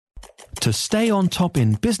To stay on top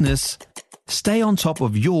in business, stay on top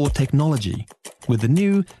of your technology with the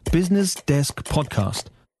new Business Desk podcast,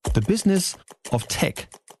 The Business of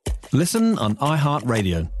Tech. Listen on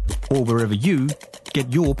iHeartRadio or wherever you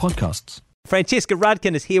get your podcasts. Francesca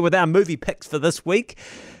Rudkin is here with our movie picks for this week.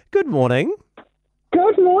 Good morning.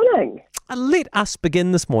 Good morning. Let us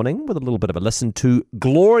begin this morning with a little bit of a listen to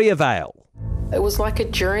Gloriavale. It was like a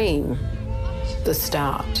dream, the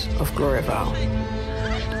start of Gloriavale.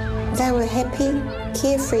 They were happy,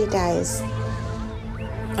 carefree days.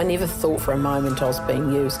 I never thought for a moment I was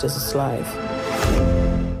being used as a slave.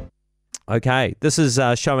 Okay, this is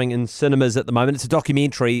showing in cinemas at the moment. It's a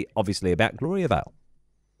documentary, obviously, about Gloriavale.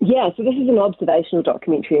 Yeah, so this is an observational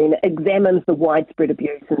documentary and it examines the widespread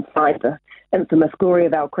abuse inside the infamous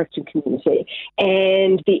Gloriavale Christian community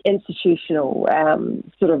and the institutional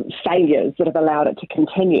sort of failures that have allowed it to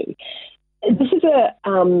continue. This is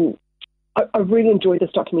I really enjoyed this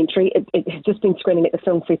documentary. It has just been screening at the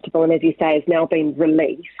film festival and, as you say, has now been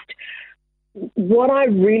released. What I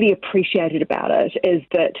really appreciated about it is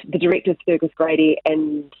that the directors Fergus Grady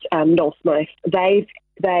and Noel Smith, they've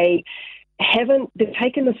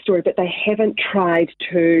taken the story, but they haven't tried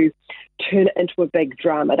to turn it into a big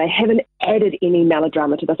drama. They haven't added any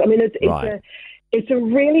melodrama to this. I mean, it's a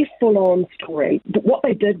really full-on story. But what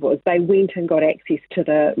they did was they went and got access to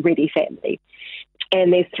the Reddy family.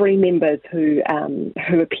 And there's three members who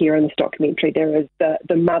appear in this documentary. There is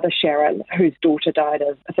the mother, Sharon, whose daughter died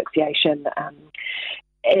of asphyxiation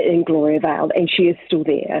in Gloriavale, and she is still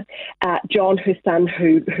there. John, her son,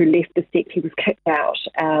 who left the sect, he was kicked out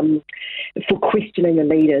for questioning the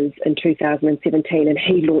leaders in 2017, and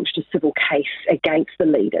he launched a civil case against the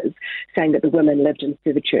leaders, saying that the women lived in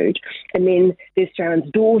servitude. And then there's Sharon's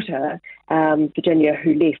daughter, Virginia,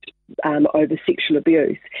 who left over sexual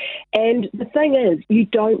abuse. And the thing is, you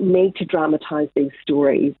don't need to dramatise these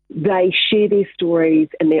stories. They share their stories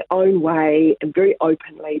in their own way and very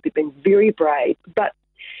openly. They've been very brave, but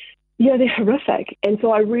they're horrific. And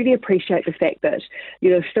so I really appreciate the fact that,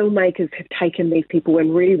 filmmakers have taken these people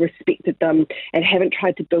and really respected them and haven't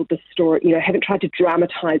tried to build the story, haven't tried to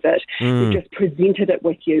dramatise it. They've just presented it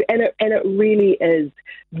with you. And it really is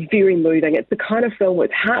very moving. It's the kind of film where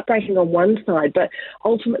it's heartbreaking on one side, but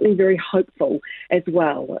ultimately very hopeful as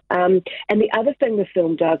well. And the other thing the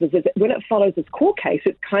film does is that when it follows this court case,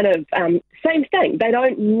 it's kind of same thing. They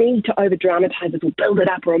don't need to over-dramatise it or build it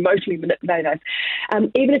up or emotionally manipulate it.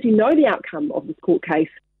 Even if you know the outcome of this court case,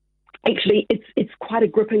 actually, it's quite a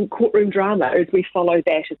gripping courtroom drama as we follow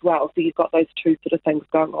that as well. So you've got those two sort of things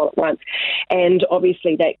going on at once. And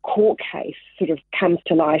obviously that court case sort of comes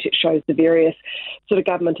to light. It shows the various sort of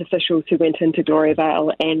government officials who went into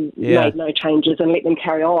Gloriavale and made no changes and let them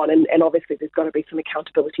carry on. And obviously there's got to be some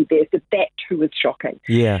accountability there. So that too is shocking.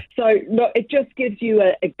 Yeah. So look, it just gives you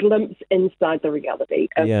a glimpse inside the reality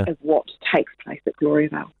of what takes place at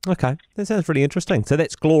Gloriavale. Okay, that sounds really interesting. So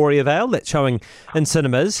that's Gloriavale. That's showing in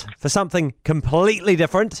cinemas. For something completely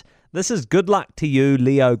different, this is Good Luck to You,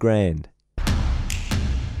 Leo Grande.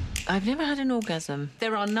 I've never had an orgasm.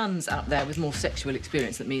 There are nuns out there with more sexual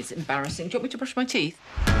experience than me. It's embarrassing. Do you want me to brush my teeth?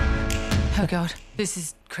 Oh, God. This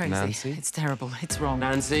is crazy. Nancy? It's terrible. It's wrong.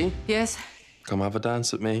 Nancy? Yes? Come have a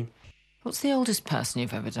dance with me. What's the oldest person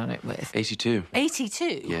you've ever done it with? 82.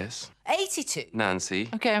 82? Yes. 82? Nancy?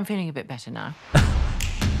 OK, I'm feeling a bit better now.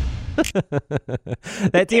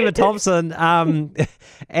 That's Emma Thompson.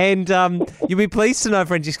 And you'll be pleased to know,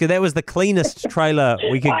 Francesca, that was the cleanest trailer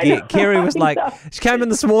we could get. Kerry was like, she came in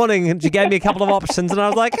this morning and she gave me a couple of options, and I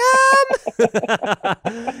was like, okay.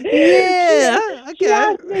 She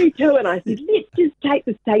asked me too, and I said, let's just take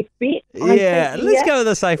the safe bet. Let's go with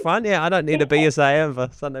the safe one. Yeah, I don't need a BSAM for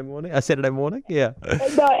Saturday morning. Yeah.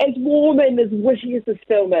 No, as warm and as witty as this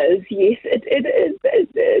film is, yes, it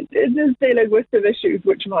is dealing with some issues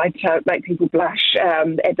which might make people blush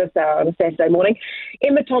at this hour on a Saturday morning.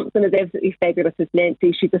 Emma Thompson is absolutely fabulous as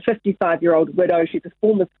Nancy. She's a 55-year-old widow. She's a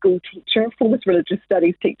former school teacher, former religious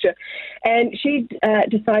studies teacher, and she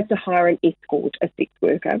decides to hire an escort, a sex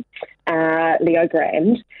worker, Leo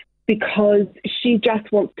Grande, because she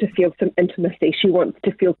just wants to feel some intimacy. She wants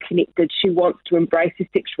to feel connected. She wants to embrace her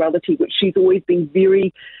sexuality, which she's always been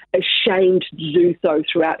very ashamed to do so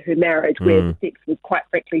throughout her marriage, where the sex was quite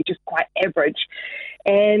frankly just quite average.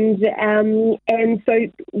 And so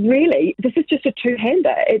really, this is just a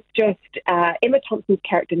two-hander. It's just Emma Thompson's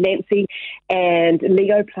character, Nancy, and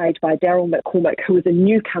Leo, played by Daryl McCormick, who is a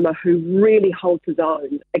newcomer who really holds his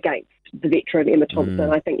own against the veteran Emma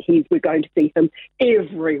Thompson. I think we're going to see him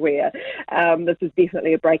everywhere. This is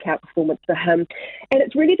definitely a breakout performance for him. And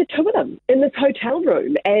it's really the two of them in this hotel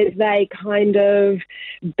room as they kind of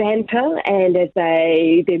banter and as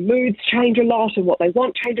their moods change a lot and what they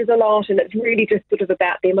want changes a lot. And it's really just sort of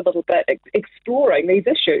about them a little bit exploring these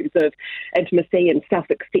issues of intimacy and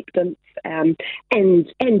self-acceptance and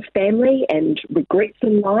family and regrets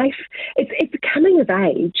in life. It's a coming of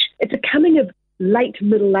age. It's a coming of late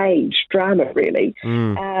middle age drama, really.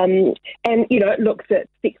 And, it looks at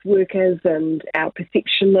sex workers and our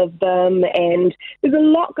perception of them, and there's a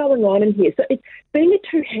lot going on in here. So it's being a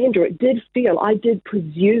two-hander, I did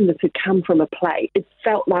presume this had come from a play. It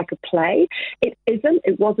felt like a play. It isn't.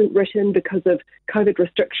 It wasn't written because of COVID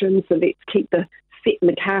restrictions, so let's keep the set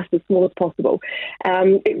and the cast as small as possible.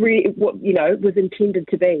 It really, was intended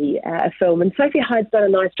to be a film, and Sophie Hyde's done a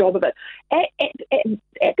nice job of it.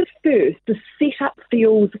 At the first, the setup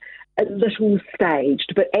feels a little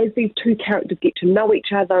staged, but as these two characters get to know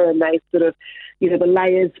each other and they sort of, the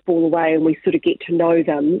layers fall away and we sort of get to know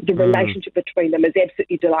them, the relationship between them is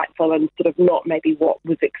absolutely delightful and sort of not maybe what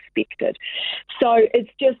was expected. So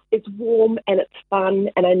it's warm and it's fun,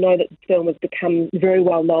 and I know that the film has become very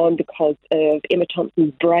well known because of Emma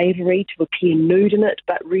Thompson's bravery to appear nude in it,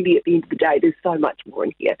 but really at the end of the day there's so much more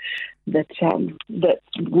in here that's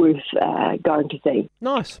worth going to see.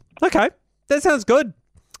 Nice. Okay. That sounds good.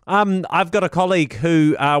 I've got a colleague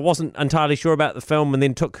who wasn't entirely sure about the film and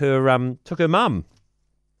then took her mum,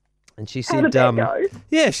 and she said, "How did that go?"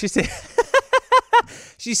 Yeah, she said,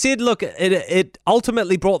 she said, look, it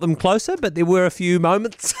ultimately brought them closer, but there were a few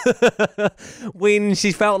moments when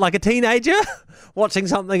she felt like a teenager watching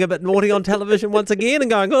something a bit naughty on television once again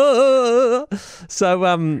and going, oh. So,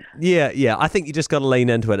 I think you just got to lean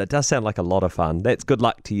into it. It does sound like a lot of fun. That's good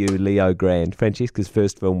luck to you, Leo Grande. Francesca's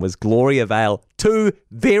first film was Gloriavale. 2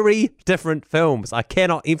 very different films. I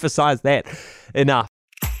cannot emphasise that enough.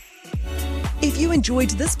 If you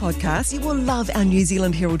enjoyed this podcast, you will love our New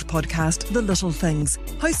Zealand Herald podcast, The Little Things,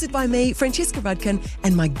 hosted by me, Francesca Rudkin,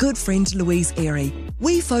 and my good friend Louise Airy.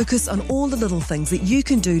 We focus on all the little things that you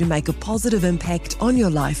can do to make a positive impact on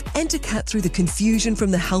your life and to cut through the confusion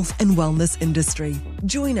from the health and wellness industry.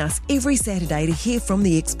 Join us every Saturday to hear from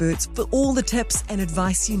the experts for all the tips and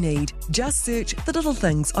advice you need. Just search The Little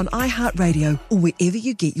Things on iHeartRadio or wherever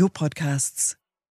you get your podcasts.